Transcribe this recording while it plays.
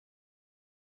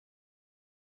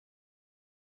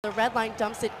The red line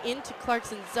dumps it into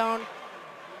Clarkson's zone.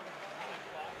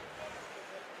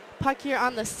 Puck here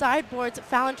on the sideboards.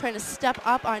 Fallon trying to step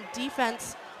up on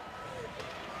defense.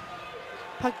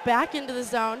 Puck back into the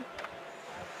zone.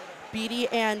 Beattie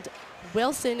and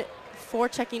Wilson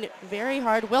forechecking very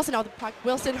hard. Wilson out the puck.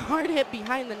 Wilson hard hit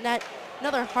behind the net.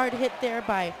 Another hard hit there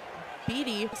by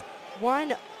Beattie.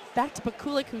 One back to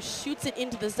Pakulik, who shoots it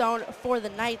into the zone for the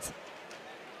Knights.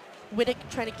 Wittick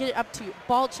trying to get it up to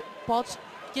Balch. Balch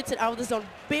gets it out of the zone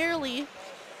barely.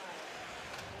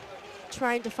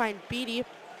 Trying to find Beattie.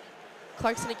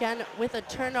 Clarkson again with a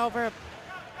turnover.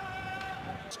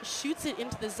 Shoots it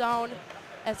into the zone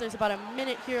as there's about a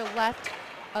minute here left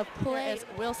of play as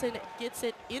Wilson gets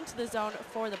it into the zone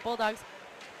for the Bulldogs.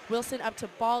 Wilson up to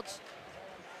Balch.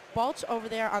 Balch over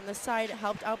there on the side,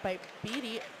 helped out by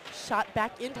Beattie. Shot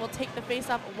back in, will take the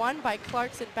face-off, won by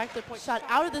Clarkson, back to the point. Shot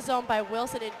out of the zone by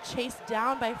Wilson and chased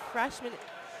down by freshman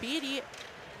Beattie.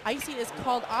 Icing is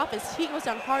called off as he goes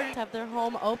down hard to have their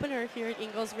home opener here at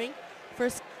Ingalls Rink.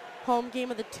 First home game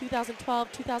of the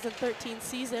 2012-2013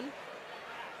 season.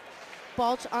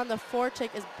 Balch on the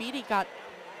forecheck as Beattie got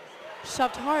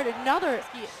shoved hard. Another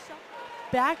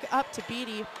back up to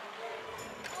Beattie.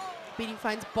 Beattie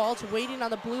finds Balch waiting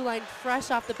on the blue line, fresh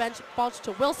off the bench. Balch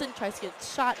to Wilson, tries to get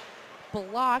shot,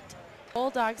 blocked.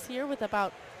 Bulldogs here with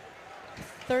about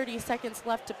 30 seconds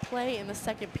left to play in the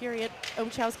second period.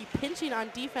 Ochowski pinching on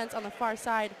defense on the far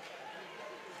side.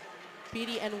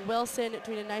 Beattie and Wilson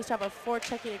doing a nice job of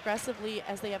forechecking aggressively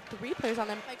as they have three players on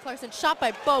them. By Clarkson, shot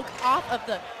by Boak off of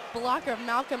the blocker of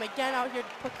Malcolm. Again out here,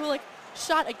 Pakulik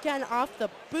shot again off the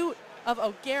boot of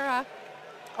O'Gara.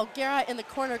 O'Gara in the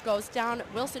corner goes down.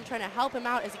 Wilson trying to help him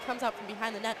out as he comes out from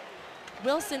behind the net.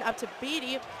 Wilson up to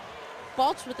Beattie.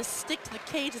 Balch with a stick to the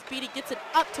cage as Beattie gets it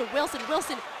up to Wilson.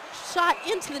 Wilson shot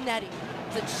into the netting.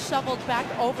 It's shoveled back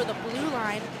over the blue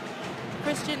line.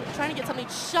 Christian trying to get something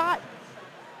shot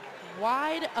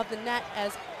wide of the net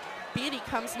as Beattie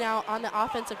comes now on the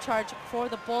offensive charge for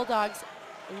the Bulldogs,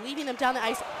 leading them down the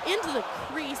ice into the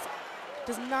crease.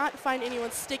 Does not find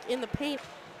anyone's stick in the paint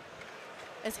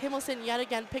as Himmelson yet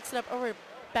again picks it up over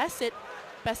Bessett.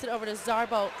 Bessett over to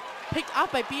Zarbo. Picked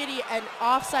up by Beattie and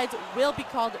offsides will be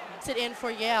called. Sit in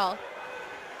for Yale.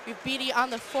 We have Beattie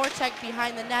on the forecheck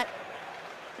behind the net.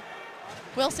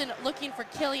 Wilson looking for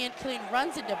Killian. Killian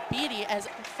runs into Beattie as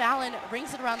Fallon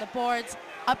rings it around the boards.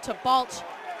 Up to Balch.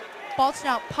 Balch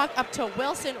now puck up to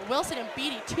Wilson. Wilson and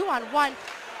Beattie 2-on-1.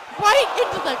 Right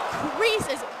into the crease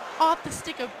is off the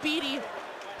stick of Beattie.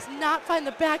 Does not find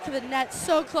the back of the net.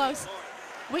 So close.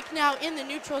 Wick now in the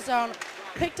neutral zone.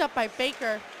 Picked up by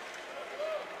Baker.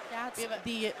 That's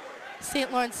the St.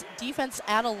 Lawrence defense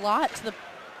add a lot to the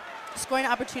scoring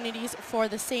opportunities for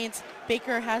the Saints.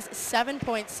 Baker has 7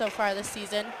 points so far this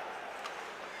season.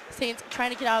 Saints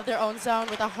trying to get out of their own zone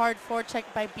with a hard forecheck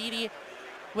by Beattie.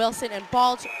 Wilson and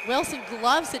Balch. Wilson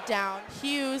gloves it down.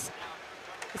 Hughes,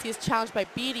 as he is challenged by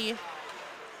Beattie.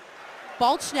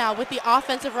 Balch now with the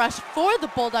offensive rush for the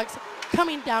Bulldogs.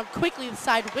 Coming down quickly the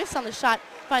side, whiffs on the shot,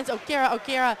 finds O'Gara.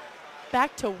 O'Gara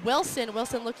back to Wilson.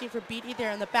 Wilson looking for Beattie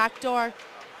there in the back door.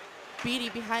 Beattie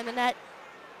behind the net.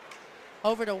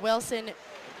 Over to Wilson,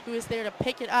 who is there to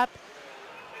pick it up.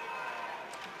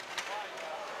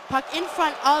 Puck in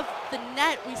front of the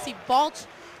net. We see Balch.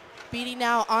 Beattie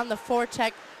now on the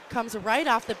forecheck, comes right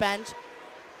off the bench.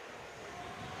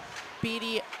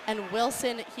 Beattie and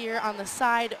Wilson here on the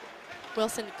side.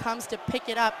 Wilson comes to pick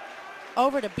it up.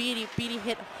 Over to Beattie. Beattie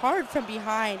hit hard from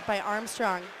behind by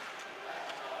Armstrong.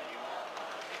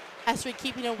 Estrid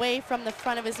keeping away from the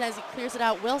front of his net as he clears it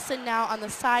out. Wilson now on the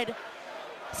side.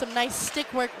 Some nice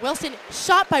stick work. Wilson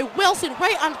shot by Wilson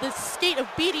right onto the skate of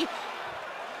Beattie.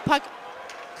 Puck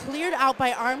cleared out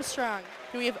by Armstrong.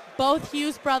 And we have both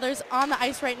Hughes brothers on the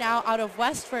ice right now out of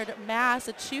Westford,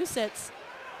 Massachusetts.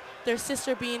 Their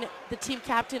sister being the team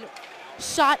captain.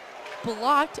 Shot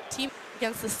blocked. Team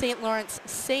against the St. Lawrence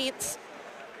Saints.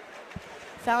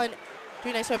 Fallon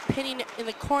doing a nice job pinning in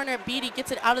the corner. Beattie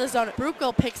gets it out of the zone.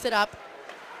 Brukel picks it up.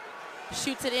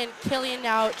 Shoots it in. Killian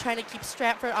now trying to keep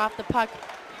Stratford off the puck.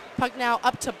 Puck now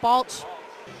up to Balch.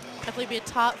 Definitely be a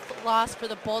tough loss for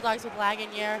the Bulldogs with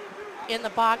Lagunier in the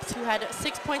box, who had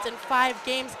 6 points in 5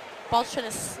 games. Balch trying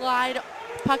to slide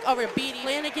puck over to Beattie.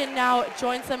 Flanagan now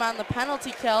joins them on the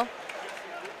penalty kill.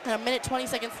 And a minute 20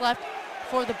 seconds left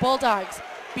for the Bulldogs.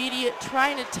 Beattie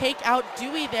trying to take out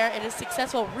Dewey there. It is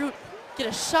successful. Root get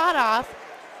a shot off.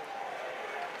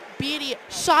 Beattie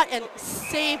shot and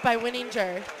saved by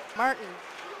Winninger. Martin.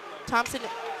 Thompson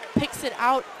picks it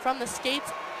out from the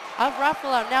skates of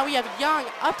Ruffalo. Now we have Young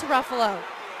up to Ruffalo.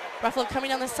 Ruffalo coming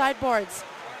down the sideboards.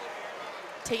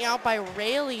 Taken out by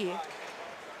Rayleigh.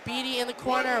 Beattie in the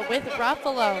corner with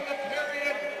Ruffalo.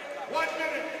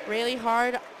 Really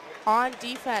hard on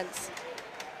defense.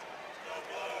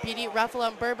 Beattie, Ruffalo,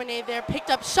 and Bourbonnais there. Picked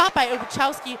up, shot by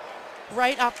Obuchowski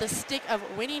right off the stick of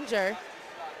Winninger.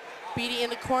 Beattie in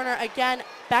the corner again,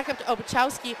 back up to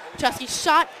Obuchowski. Obuchowski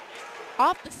shot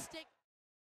off the stick.